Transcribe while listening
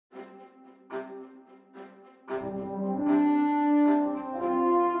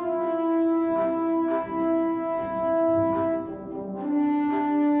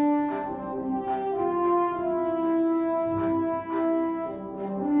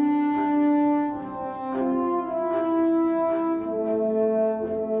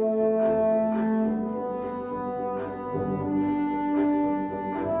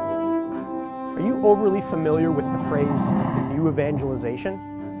overly familiar with the phrase, the new evangelization?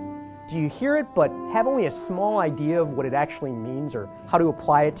 Do you hear it but have only a small idea of what it actually means or how to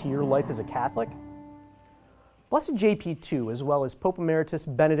apply it to your life as a Catholic? Blessed JP2, as well as Pope Emeritus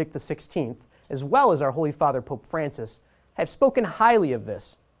Benedict XVI, as well as our Holy Father Pope Francis, have spoken highly of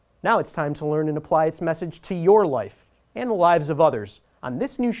this. Now it's time to learn and apply its message to your life and the lives of others on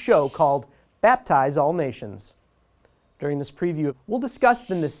this new show called Baptize All Nations. During this preview, we'll discuss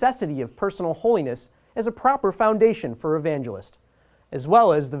the necessity of personal holiness as a proper foundation for evangelist, as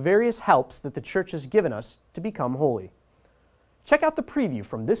well as the various helps that the Church has given us to become holy. Check out the preview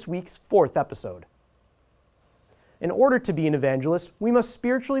from this week's 4th episode. In order to be an evangelist, we must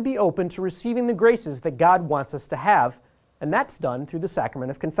spiritually be open to receiving the graces that God wants us to have, and that's done through the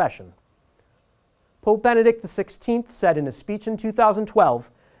sacrament of confession. Pope Benedict XVI said in a speech in 2012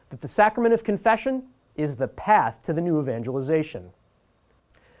 that the sacrament of confession is the path to the new evangelization.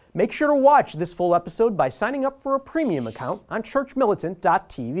 Make sure to watch this full episode by signing up for a premium account on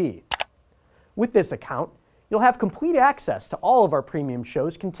churchmilitant.tv. With this account, you'll have complete access to all of our premium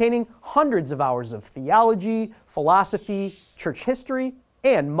shows containing hundreds of hours of theology, philosophy, church history,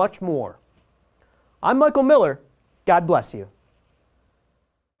 and much more. I'm Michael Miller. God bless you.